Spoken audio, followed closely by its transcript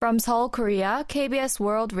From Seoul, Korea, KBS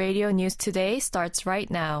World Radio News Today starts right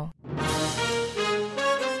now.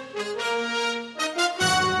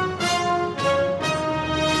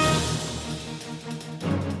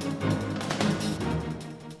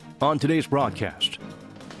 On today's broadcast,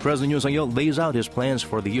 President Yoon Suk-yeol lays out his plans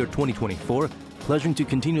for the year 2024, pledging to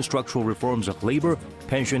continue structural reforms of labor,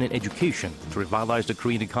 pension, and education to revitalize the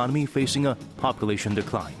Korean economy facing a population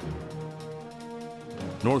decline.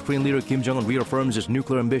 North Korean leader Kim Jong-un reaffirms his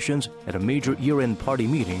nuclear ambitions at a major year-end party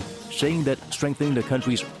meeting, saying that strengthening the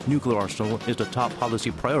country's nuclear arsenal is the top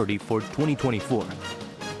policy priority for 2024.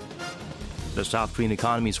 The South Korean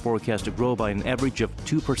economy is forecast to grow by an average of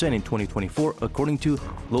 2% in 2024, according to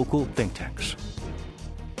local think tanks.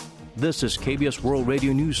 This is KBS World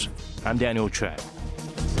Radio News. I'm Daniel Choi.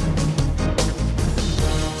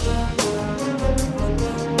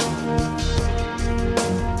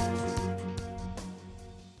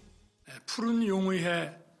 푸른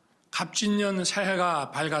용의회 갑진년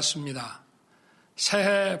새해가 밝았습니다.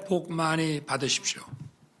 새해 복 많이 받으십시오.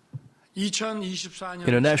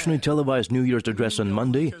 In a nationally televised New Year's address on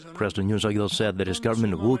Monday, President Yoon Suk-yeol said that his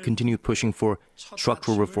government will continue pushing for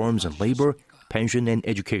structural reforms in labor, pension, and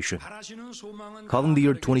education. Calling the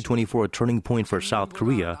year 2024 a turning point for South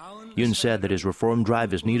Korea, Yoon said that his reform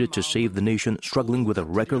drive is needed to save the nation struggling with a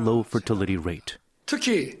record low fertility rate.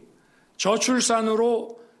 특히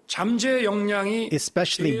저출산으로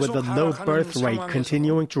Especially with the low birth rate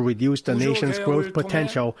continuing to reduce the nation's growth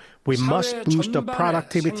potential, we must boost the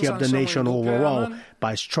productivity of the nation overall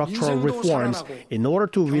by structural reforms in order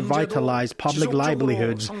to revitalize public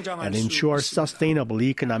livelihoods and ensure sustainable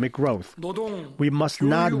economic growth. We must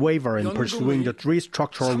not waver in pursuing the three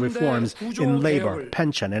structural reforms in labor,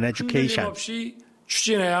 pension, and education.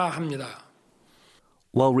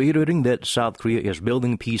 While reiterating that South Korea is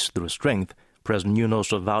building peace through strength, President Yoon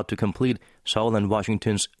also vowed to complete Seoul and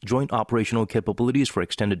Washington's joint operational capabilities for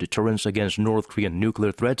extended deterrence against North Korean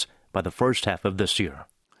nuclear threats by the first half of this year.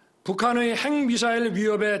 북한의 핵미사일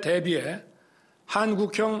위협에 대비해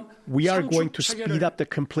한국형 We are going to speed up the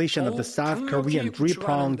completion of the South Korean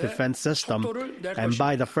three-pronged defense system, and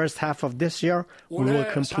by the first half of this year, we will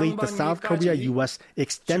complete the South Korea-U.S.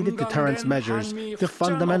 extended deterrence measures to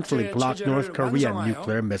fundamentally block North Korean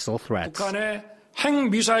nuclear missile threats. 북한의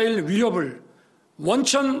핵미사일 위협을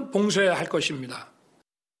원천 봉쇄할 것입니다.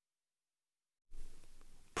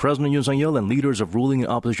 President Yoon Suk-yeol and leaders of ruling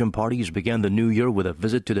and opposition parties began the new year with a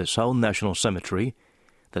visit to the Seoul National Cemetery.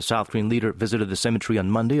 The South Korean leader visited the cemetery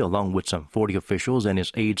on Monday along with some 40 officials and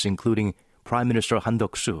his aides, including Prime Minister Han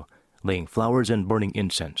Duck-soo, laying flowers and burning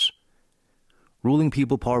incense. Ruling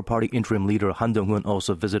People Power Party interim leader Han Dong-hoon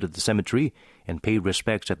also visited the cemetery and paid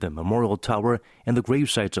respects at the Memorial Tower and the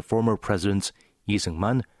gravesites of former presidents Lee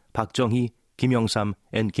Seung-man, Park Chung-hee, Kim Yong-sam,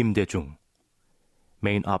 and Kim Dae-jung.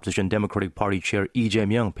 Main opposition Democratic Party chair Lee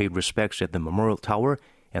Jae-myung paid respects at the Memorial Tower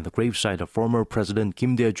and the gravesite of former President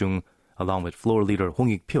Kim Dae-jung, along with floor leader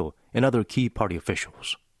Hong Ik-pyo and other key party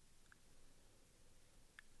officials.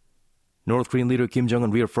 North Korean leader Kim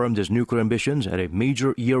Jong-un reaffirmed his nuclear ambitions at a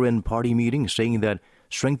major year-end party meeting, saying that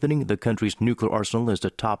strengthening the country's nuclear arsenal is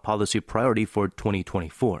the top policy priority for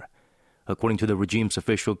 2024. According to the regime's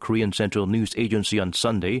official Korean Central News Agency on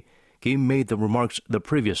Sunday, Kim made the remarks the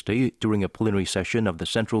previous day during a plenary session of the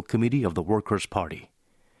Central Committee of the Workers' Party.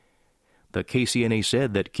 The KCNA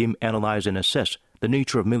said that Kim analyzed and assessed the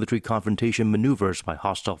nature of military confrontation maneuvers by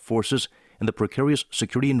hostile forces and the precarious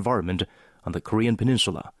security environment on the Korean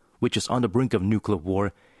Peninsula, which is on the brink of nuclear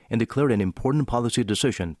war, and declared an important policy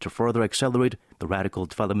decision to further accelerate the radical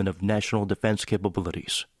development of national defense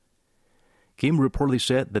capabilities. Kim reportedly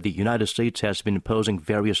said that the United States has been posing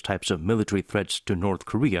various types of military threats to North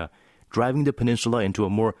Korea, driving the peninsula into a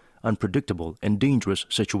more unpredictable and dangerous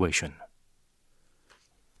situation.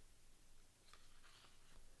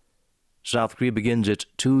 South Korea begins its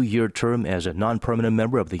 2-year term as a non-permanent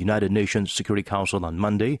member of the United Nations Security Council on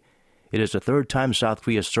Monday. It is the third time South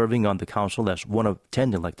Korea is serving on the council as one of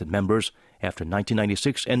 10 elected members after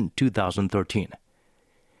 1996 and 2013.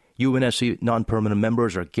 UNSC non-permanent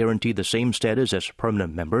members are guaranteed the same status as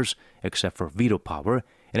permanent members, except for veto power,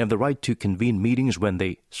 and have the right to convene meetings when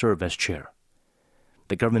they serve as chair.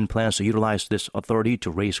 The government plans to utilize this authority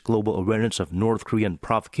to raise global awareness of North Korean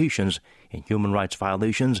provocations and human rights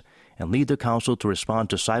violations and lead the council to respond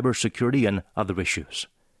to cybersecurity and other issues.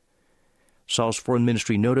 Seoul's foreign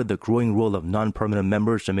ministry noted the growing role of non-permanent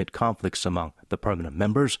members amid conflicts among the permanent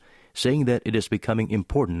members, saying that it is becoming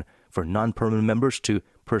important for non-permanent members to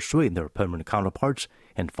persuade their permanent counterparts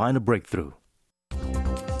and find a breakthrough.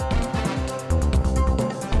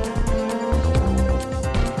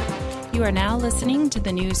 You are now listening to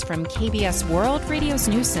the news from KBS World Radio's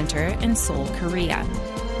News Center in Seoul, Korea.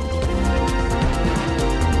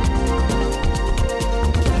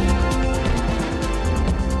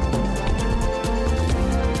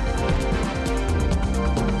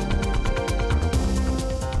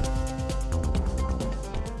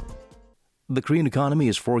 The Korean economy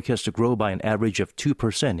is forecast to grow by an average of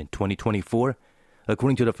 2% in 2024.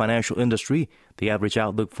 According to the financial industry, the average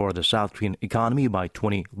outlook for the South Korean economy by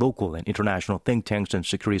 20 local and international think tanks and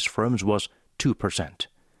securities firms was 2%.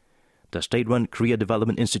 The state-run Korea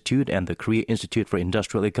Development Institute and the Korea Institute for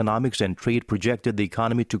Industrial Economics and Trade projected the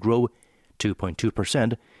economy to grow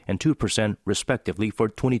 2.2% and 2% respectively for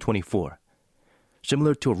 2024,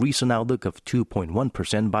 similar to a recent outlook of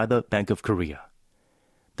 2.1% by the Bank of Korea.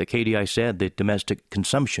 The KDI said that domestic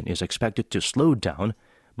consumption is expected to slow down,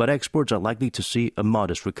 but exports are likely to see a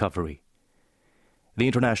modest recovery. The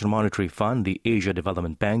International Monetary Fund, the Asia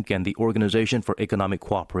Development Bank, and the Organization for Economic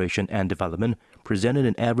Cooperation and Development presented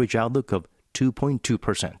an average outlook of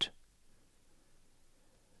 2.2%.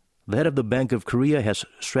 The head of the Bank of Korea has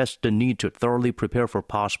stressed the need to thoroughly prepare for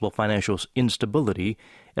possible financial instability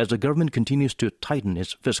as the government continues to tighten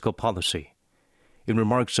its fiscal policy. In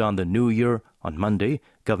remarks on the New Year on Monday,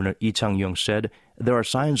 Governor Lee Chang-yong said there are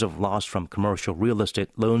signs of loss from commercial real estate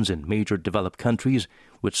loans in major developed countries,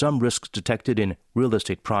 with some risks detected in real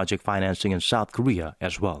estate project financing in South Korea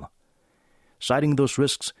as well. Citing those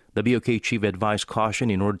risks, the BOK chief advised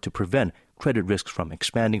caution in order to prevent credit risks from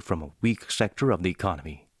expanding from a weak sector of the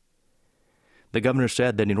economy. The governor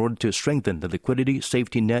said that in order to strengthen the liquidity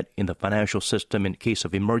safety net in the financial system in case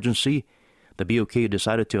of emergency, the BOK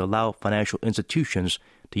decided to allow financial institutions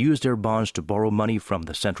to use their bonds to borrow money from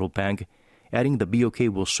the central bank, adding the BOK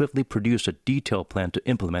will swiftly produce a detailed plan to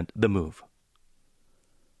implement the move.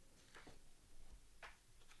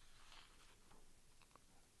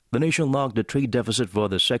 The nation logged a trade deficit for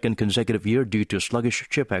the second consecutive year due to sluggish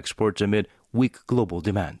chip exports amid weak global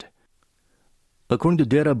demand. According to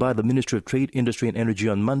data by the Ministry of Trade, Industry and Energy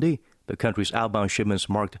on Monday, the country's outbound shipments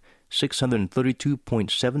marked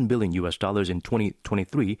 $632.7 billion in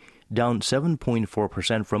 2023, down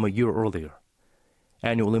 7.4% from a year earlier.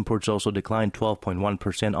 Annual imports also declined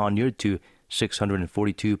 12.1% on-year to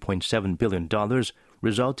 $642.7 billion,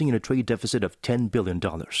 resulting in a trade deficit of $10 billion.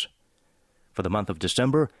 For the month of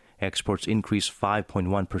December, exports increased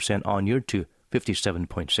 5.1% on-year to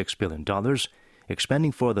 $57.6 billion,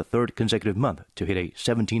 expanding for the third consecutive month to hit a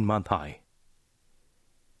 17-month high.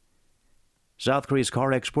 South Korea's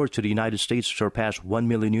car exports to the United States surpassed 1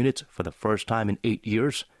 million units for the first time in 8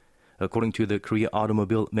 years. According to the Korea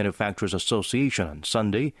Automobile Manufacturers Association on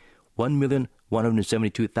Sunday,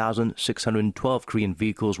 1,172,612 Korean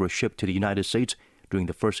vehicles were shipped to the United States during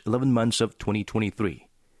the first 11 months of 2023.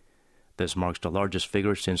 This marks the largest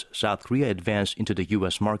figure since South Korea advanced into the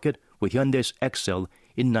U.S. market with Hyundai's Excel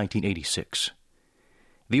in 1986.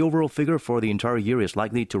 The overall figure for the entire year is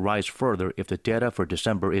likely to rise further if the data for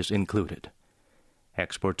December is included.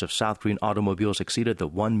 Exports of South Korean automobiles exceeded the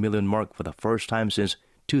 1 million mark for the first time since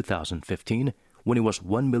 2015, when it was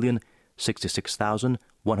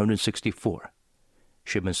 1,066,164.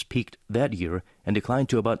 Shipments peaked that year and declined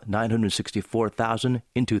to about 964,000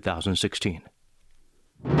 in 2016.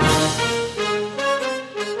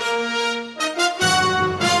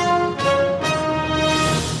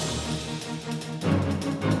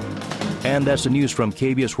 And that's the news from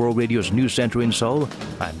KBS World Radio's News Center in Seoul.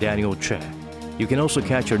 I'm Daniel Che. You can also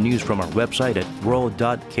catch our news from our website at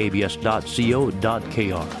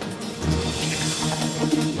world.kbs.co.kr.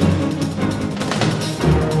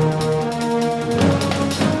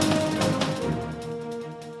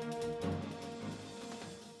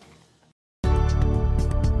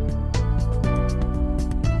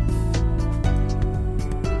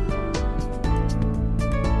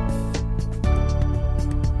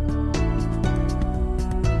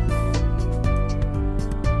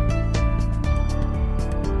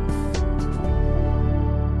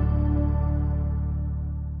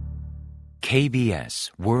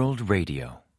 KBS World Radio